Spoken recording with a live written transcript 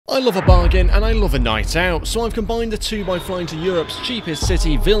I love a bargain and I love a night out, so I've combined the two by flying to Europe's cheapest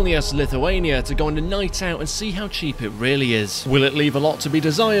city, Vilnius, Lithuania, to go on a night out and see how cheap it really is. Will it leave a lot to be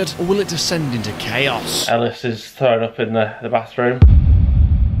desired, or will it descend into chaos? Ellis is thrown up in the bathroom.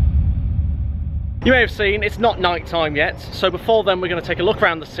 You may have seen, it's not night time yet, so before then we're going to take a look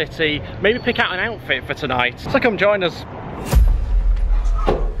around the city, maybe pick out an outfit for tonight. So come join us.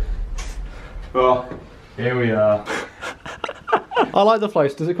 Well, here we are. I like the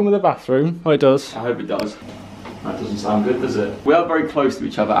place. Does it come with a bathroom? Oh, it does. I hope it does. That doesn't sound good, does it? We are very close to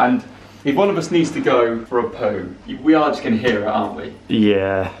each other, and if one of us needs to go for a poo, we are just going to hear it, aren't we?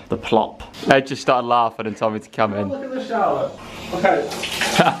 Yeah, the plop. Ed just started laughing and told me to come in. Oh, look at the shower. Okay.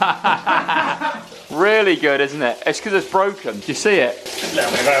 Really good, isn't it? It's because it's broken. Do you see it?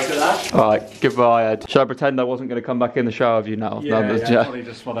 Let me have a look at that. Alright, goodbye, Ed. Should I pretend I wasn't going to come back in the shower with you now? Yeah,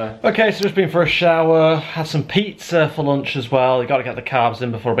 just wanna... Okay, so just been for a shower, had some pizza for lunch as well. You got to get the carbs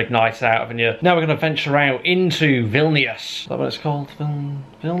in before a big night out, haven't you? Now we're going to venture out into Vilnius. Is that what it's called?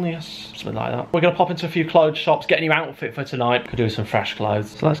 Vilnius? Something like that. We're going to pop into a few clothes shops, get a new outfit for tonight. Could do some fresh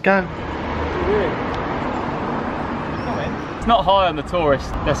clothes. So let's go. It's not high on the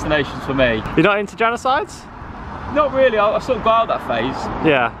tourist destinations for me. You're not into genocides? Not really, I sort of got out that phase.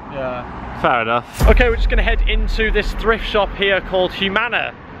 Yeah. Yeah. Fair enough. Okay, we're just going to head into this thrift shop here called Chapman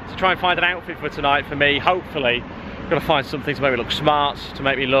to try and find an outfit for tonight for me, hopefully. Got to find something to make me look smart, to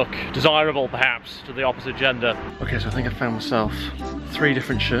make me look desirable perhaps, to the opposite gender. Okay, so I think I found myself 3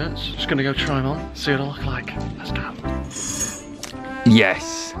 different shirts. Just going to go try them on, see what I look like. Let's go.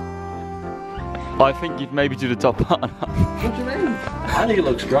 Yes. I think you'd maybe do the top button up. What do you mean? I think it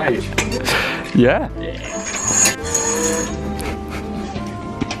looks great. Yeah? Yeah.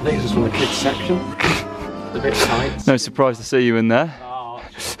 I think this is from the kids section. It's a bit tight. No surprise to see you in there. Oh.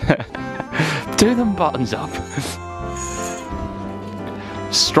 Do them buttons up.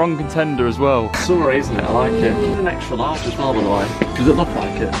 Strong contender as well. Sorry, isn't it? I like it. It's an extra large as well, by the way. Does it look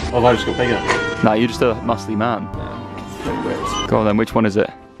like it? Or have I just got bigger? No, you're just a muscly man. Yeah. Go on then, which one is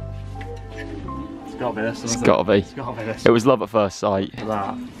it? It's gotta be this. It's gotta be. It's gotta be this. It was love at first sight.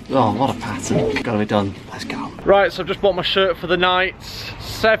 That. Oh, what a pattern. Gotta be done. Let's go. Right, so I've just bought my shirt for the night.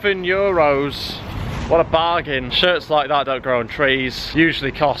 €7. What a bargain. Shirts like that don't grow on trees.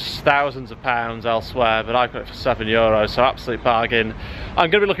 Usually costs thousands of pounds elsewhere, but I got it for €7, so absolute bargain. I'm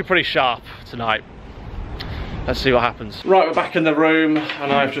gonna be looking pretty sharp tonight. Let's see what happens. Right, we're back in the room,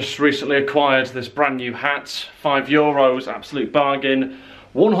 and I've just recently acquired this brand new hat. €5, absolute bargain.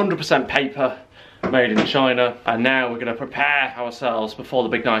 100% paper, made in China. And now we're gonna prepare ourselves before the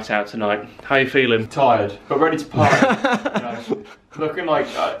big night out tonight. How are you feeling? Tired, but ready to party. Looking like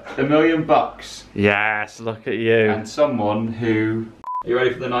 $1,000,000. Yes, look at you. And someone who... Are you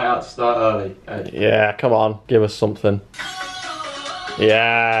ready for the night out to start early, Ed? Yeah, come on, give us something.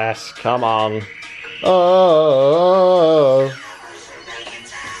 Yes, come on. Oh,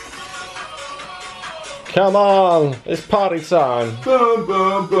 come on, it's party time. Boom,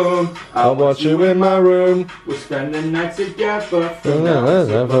 boom, boom. I want you in my room. We'll spend the night together.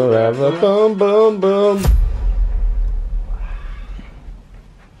 Forever, boom, boom, boom.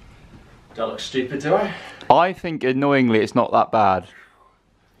 Do I look stupid, do I? I think annoyingly it's not that bad.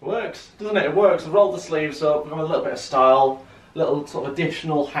 It works, doesn't it? It works. I've rolled the sleeves up, I've got a little bit of style, little sort of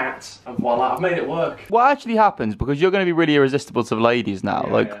additional hat, and voila, I've made it work. What actually happens, because you're going to be really irresistible to the ladies now,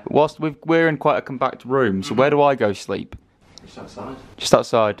 Yeah, like, yeah. whilst we're in quite a compact room, so where do I go sleep? Just outside. Just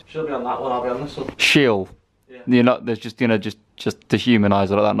outside. She'll be on that one, I'll be on this one. She'll. Yeah. You're not, there's just, you know, just dehumanise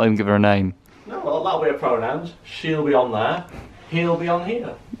her like that, not even give her a name. No, well, that'll be a pronoun. She'll be on there, he'll be on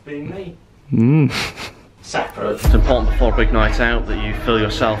here, being me. Separate. It's important before a big night out that you fill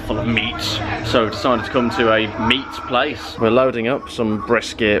yourself full of meat. So we decided to come to a meat place. We're loading up some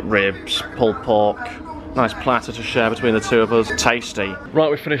brisket, ribs, pulled pork. Nice platter to share between the two of us. Tasty. Right,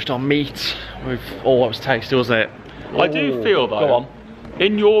 we finished our meat. Oh, it was tasty, wasn't it? I do feel though, Go on.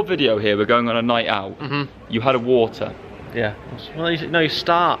 in your video here, we're going on a night out, you had a water. Yeah. Well, you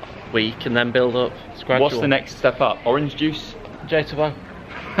start weak and then build up. It's gradual. What's the next step up? Orange juice? J2O.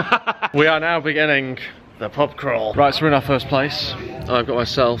 We are now beginning the pub crawl. Right, so we're in our first place. I've got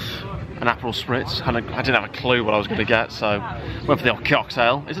myself an Aperol Spritz. I didn't have a clue what I was going to get, so went for the old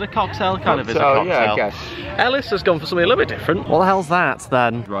cocktail. Is it a cocktail? Kind of is a cocktail. Yeah, I guess. Ellis has gone for something a little bit different. What the hell's that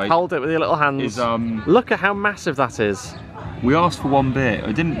then? Right. Hold it with your little hands. Look at how massive that is. We asked for one beer.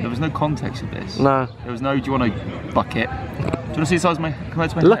 There was no context of this. No. There was no, do you want a bucket? Do you want to see the size of compared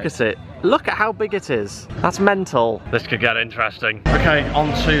to my Look head? at it. Look at how big it is. That's mental. This could get interesting. Okay,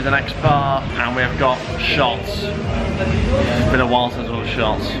 on to the next bar, and we have got shots. It's been a while since we've done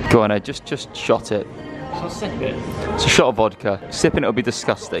shots. Go on, Ed, just shot it. So sip it. It's a shot of vodka. Sipping it will be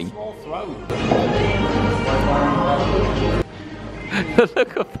disgusting.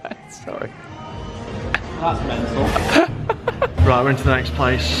 Look at that, sorry. That's mental. Right, we're into the next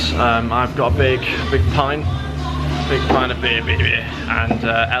place. I've got a big pint of beer, and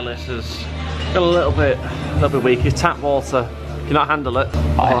Ellis has got a little bit weak. His tap water, cannot handle it.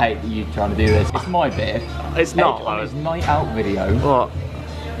 I hate you trying to do this. It's my beer. It's not. On his night out video. What?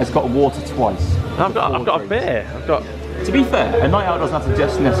 It's got water twice. I've got a beer. To be fair, a night out doesn't have to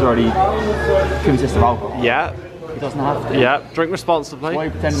just necessarily consist of alcohol. Yeah. It doesn't have to. Yeah. Drink responsibly.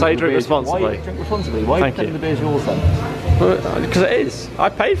 Say drink responsibly. Why drink responsibly? Why are you pretending the beer's yours then? Because it is. I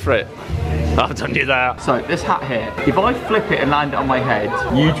paid for it. I've done you that. So this hat here, if I flip it and land it on my head,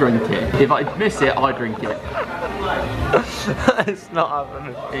 you drink it. If I miss it, I drink it. It's not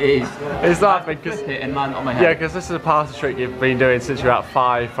happening. It is. It's not happening because it and land on my head. Yeah, because this is a party trick you've been doing since you're about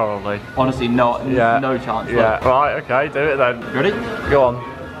 5, probably. Honestly, no chance. Yeah. Look. Right. Okay. Do it then. Ready? Go on.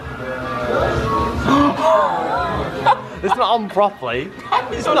 It's not on properly.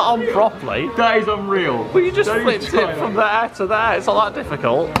 It's not on properly. That is unreal. Well, you just flipped it from there to there. It's not that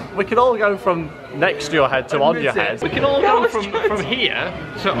difficult. We can all go from next to your head to on your head. We can all go from here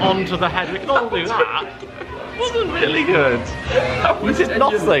to onto the head. We can all do that. It wasn't really good. You did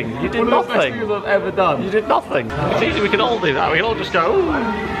nothing. You did nothing. One of the best things I've ever done. You did nothing. It's easy. We can all do that. We can all just go.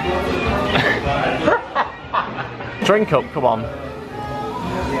 Drink up. Come on.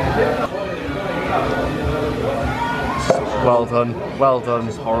 Well done, well done.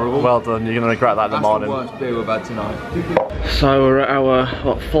 It's horrible. Well done, you're going to regret that in the morning. That's the worst beer we've had tonight. So we're at our,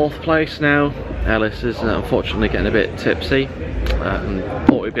 4th place now. Ellis is unfortunately getting a bit tipsy.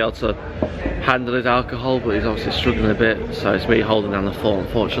 Thought we'd be able to handle his alcohol, but he's obviously struggling a bit. So it's me holding down the fort,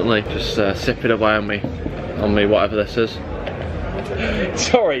 unfortunately. Just sipping away on me, whatever this is.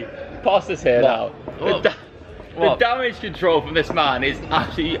 Sorry, pass this here now. What? The damage control from this man is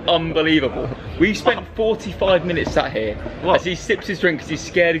absolutely unbelievable. We spent 45 minutes sat here as he sips his drink because he's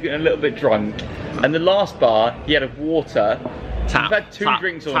scared of getting a little bit drunk. And the last bar, he had a water. He's had 2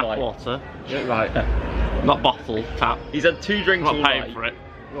 drinks all night. Water. Yeah, right. Not bottle, tap. He's had 2 drinks all night. Paying for it.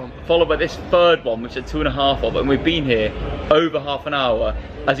 Followed by this 3rd one, which had 2.5 of, and we've been here over half an hour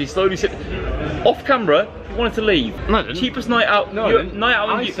as he slowly sipped. Off camera, he wanted to leave. No, I didn't. Cheapest night out. No, night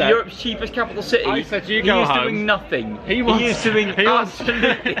out in Europe's cheapest capital city. I said you go home. He is doing nothing. He is doing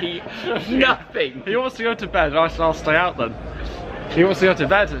absolutely nothing. He wants to go to bed. I said I'll stay out then. He wants to go to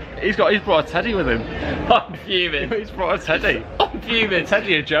bed. He's brought a teddy with him. I'm fuming. He's brought a teddy. I'm fuming.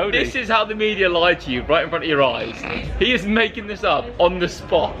 Teddy and Jody. This is how the media lied to you right in front of your eyes. He is making this up on the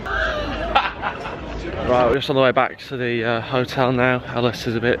spot. Right, we're just on the way back to the hotel now. Ellis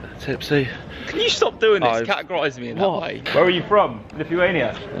is a bit tipsy. Can you stop doing this? Categorising me in that way. Where are you from?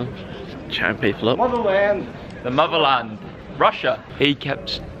 Lithuania? Chatting people up. Motherland. The motherland. Russia. He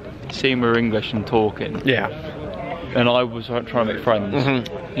kept saying we were English and talking. Yeah. And I was trying to make friends.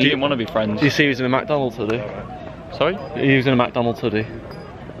 He didn't want to be friends. Do you see he was in a McDonald's hoodie? Sorry? He was in a McDonald's hoodie.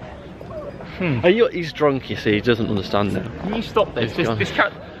 He's drunk, you see, he doesn't understand now. Can you stop this? This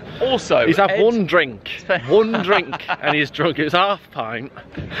cat. Also, he's had one drink. One drink and he's drunk. It was half pint.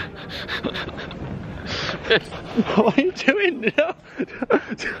 What are you doing?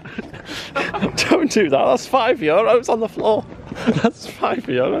 Don't do that. That's €5 on the floor. That's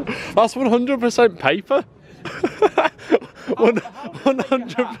 €5. That's 100% paper.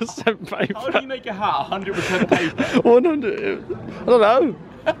 100% paper. How do you make a hat 100% paper? 100. I don't know.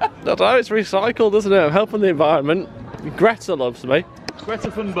 It's recycled, isn't it? I'm helping the environment. Greta loves me. Greta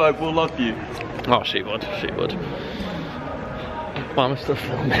Thunberg will love you. Oh, she would. She would. Why am I still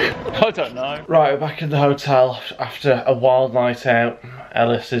filming? I don't know. Right, we're back in the hotel after a wild night out.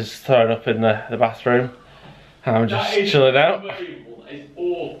 Ellis is thrown up in the bathroom. I'm just chilling out. It's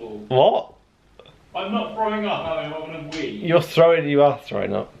awful. What? I'm not throwing up, I'm going to wee. You are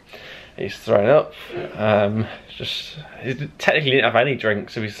throwing up. He's throwing up. He technically didn't have any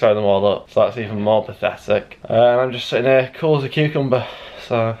drinks, so he's throwing them all up. So that's even more pathetic. And I'm just sitting here cool as a cucumber.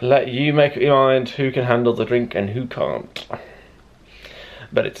 So let you make up your mind who can handle the drink and who can't.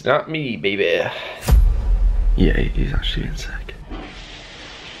 But it's not me, baby. Yeah, he's actually been sick.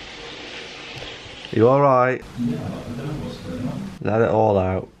 You alright? Let it all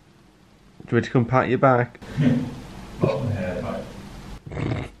out. Do you want to come pat your back?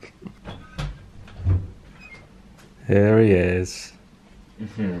 Here he is.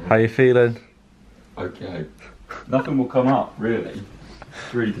 How you feeling? Okay. Nothing will come up, really.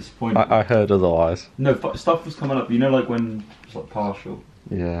 It's really disappointing. I heard otherwise. No, stuff was coming up, you know, like when it's like partial.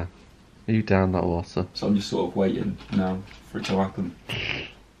 Yeah. Are you down that water? So I'm just sort of waiting now for it to happen.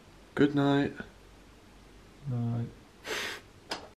 Good night. Right.